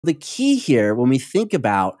The key here, when we think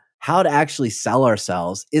about how to actually sell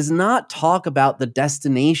ourselves, is not talk about the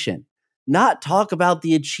destination, not talk about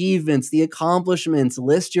the achievements, the accomplishments,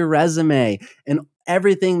 list your resume and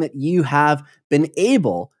everything that you have been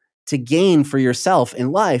able to gain for yourself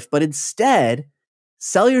in life, but instead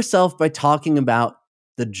sell yourself by talking about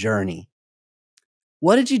the journey.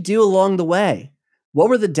 What did you do along the way? What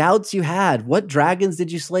were the doubts you had? What dragons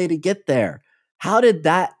did you slay to get there? How did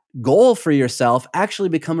that goal for yourself actually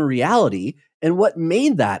become a reality? And what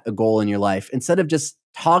made that a goal in your life instead of just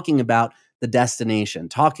talking about the destination,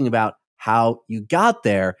 talking about how you got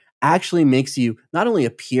there actually makes you not only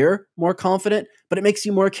appear more confident, but it makes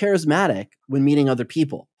you more charismatic when meeting other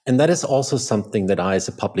people. And that is also something that I, as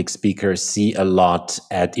a public speaker, see a lot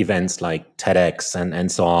at events like TEDx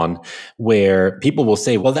and so on, where people will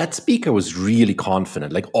say, well, that speaker was really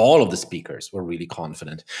confident. Like all of the speakers were really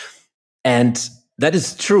confident. And that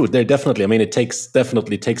is true. They're definitely, I mean, it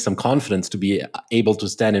definitely takes some confidence to be able to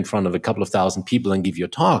stand in front of a couple of thousand people and give your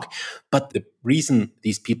talk. But the reason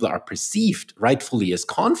these people are perceived rightfully as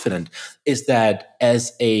confident is that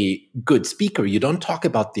as a good speaker, you don't talk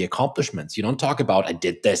about the accomplishments. You don't talk about, I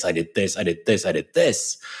did this, I did this, I did this, I did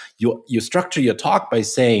this. You structure your talk by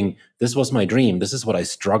saying, this was my dream. This is what I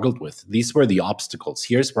struggled with. These were the obstacles.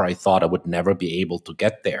 Here's where I thought I would never be able to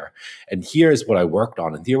get there. And here's what I worked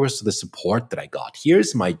on. And here was the support that I got.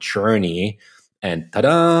 Here's my journey. And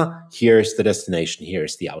ta-da, here's the destination.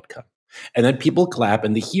 Here's the outcome. And then people clap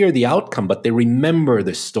and they hear the outcome, but they remember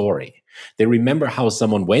the story. They remember how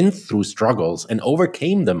someone went through struggles and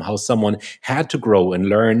overcame them, how someone had to grow and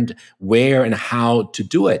learned where and how to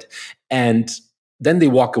do it. And then they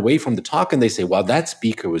walk away from the talk and they say, wow, that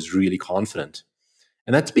speaker was really confident.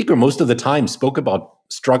 And that speaker most of the time spoke about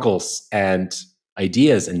struggles and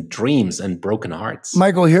ideas and dreams and broken hearts.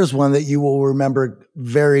 Michael, here's one that you will remember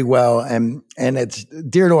very well. And it's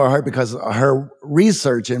dear to our heart because her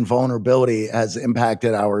research in vulnerability has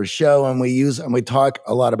impacted our show. And we talk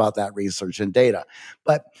a lot about that research and data.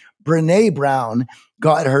 But Brené Brown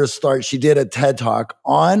got her start. She did a TED Talk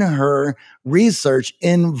on her research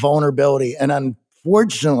in vulnerability. And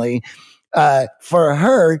unfortunately, for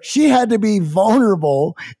her, she had to be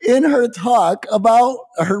vulnerable in her talk about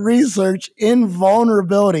her research in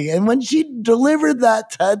vulnerability. And when she delivered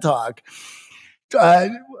that TED Talk,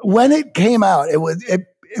 when it came out, it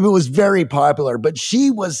was very popular, but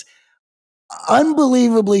she was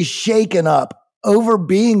unbelievably shaken up over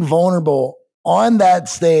being vulnerable on that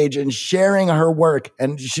stage and sharing her work.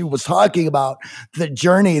 And she was talking about the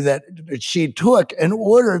journey that she took in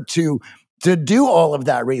order to do all of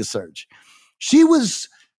that research. She was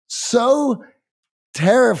so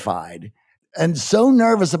terrified and so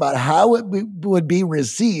nervous about how it would be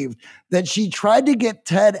received that she tried to get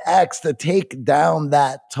TEDx to take down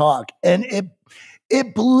that talk. And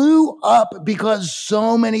it blew up because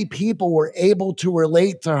so many people were able to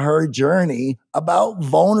relate to her journey about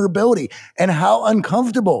vulnerability and how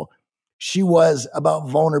uncomfortable she was about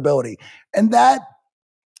vulnerability. And that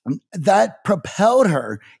propelled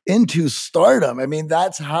her into stardom. I mean,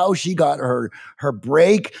 that's how she got her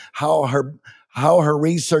break, how her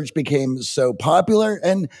research became so popular.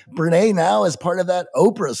 And Brené now is part of that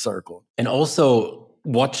Oprah circle. And also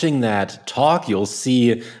watching that talk, you'll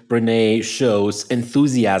see Brené shows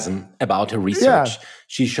enthusiasm about her research. Yeah.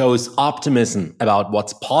 She shows optimism about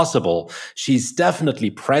what's possible. She's definitely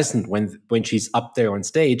present when she's up there on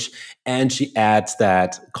stage, and she adds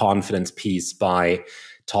that confidence piece by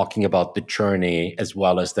talking about the journey as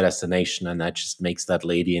well as the destination. And that just makes that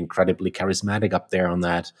lady incredibly charismatic up there on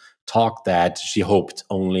that talk that she hoped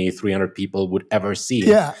only 300 people would ever see.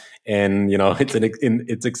 Yeah. And, it's in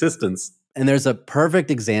its existence. And there's a perfect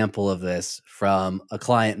example of this from a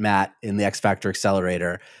client, Matt, in the X Factor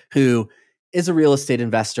Accelerator, who is a real estate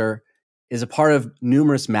investor, is a part of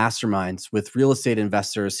numerous masterminds with real estate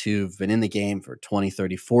investors who've been in the game for 20,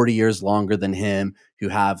 30, 40 years longer than him, who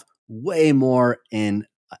have way more in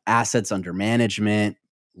assets under management,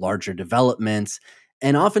 larger developments.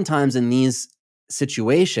 And oftentimes in these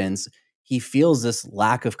situations, he feels this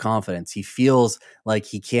lack of confidence. He feels like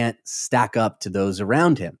he can't stack up to those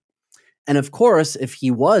around him. And of course, if he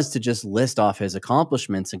was to just list off his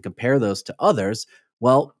accomplishments and compare those to others,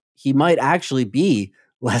 well, he might actually be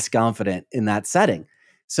less confident in that setting.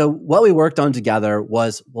 So what we worked on together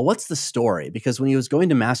was, well, what's the story? Because when he was going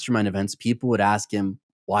to mastermind events, people would ask him,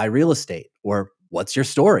 why real estate? Or what's your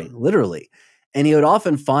story? Literally. And he would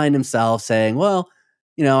often find himself saying, well,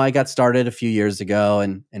 I got started a few years ago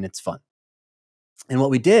and it's fun. And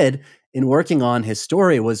what we did in working on his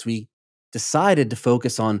story was we decided to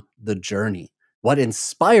focus on the journey, what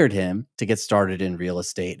inspired him to get started in real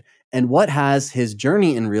estate, and what has his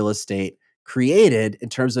journey in real estate created in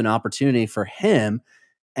terms of an opportunity for him.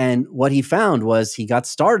 And what he found was he got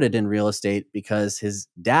started in real estate because his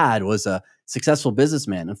dad was a successful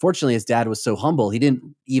businessman. Unfortunately, his dad was so humble, he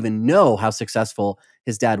didn't even know how successful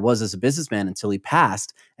his dad was as a businessman until he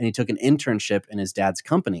passed and he took an internship in his dad's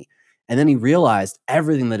company. And then he realized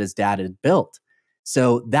everything that his dad had built.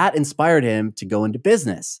 So that inspired him to go into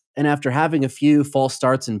business. And after having a few false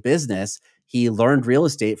starts in business, he learned real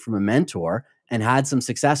estate from a mentor and had some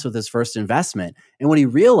success with his first investment. And what he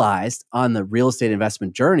realized on the real estate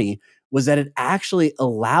investment journey was that it actually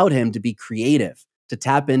allowed him to be creative, to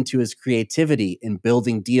tap into his creativity in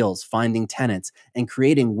building deals, finding tenants, and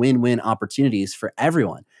creating win-win opportunities for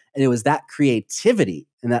everyone. And it was that creativity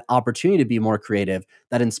and that opportunity to be more creative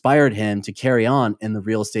that inspired him to carry on in the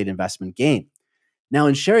real estate investment game. Now,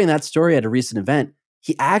 in sharing that story at a recent event,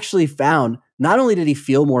 he actually found not only did he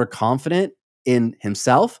feel more confident in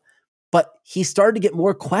himself, but he started to get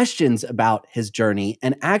more questions about his journey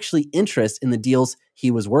and actually interest in the deals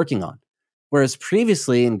he was working on. Whereas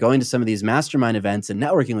previously, in going to some of these mastermind events and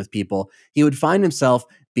networking with people, he would find himself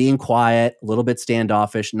being quiet, a little bit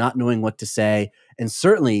standoffish, not knowing what to say, and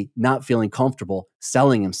certainly not feeling comfortable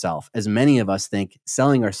selling himself, as many of us think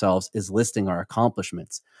selling ourselves is listing our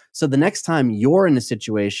accomplishments. So the next time you're in a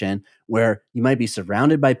situation where you might be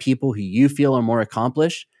surrounded by people who you feel are more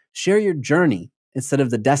accomplished, share your journey instead of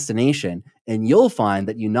the destination, and you'll find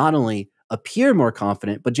that you not only appear more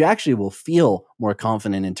confident, but you actually will feel more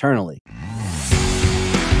confident internally.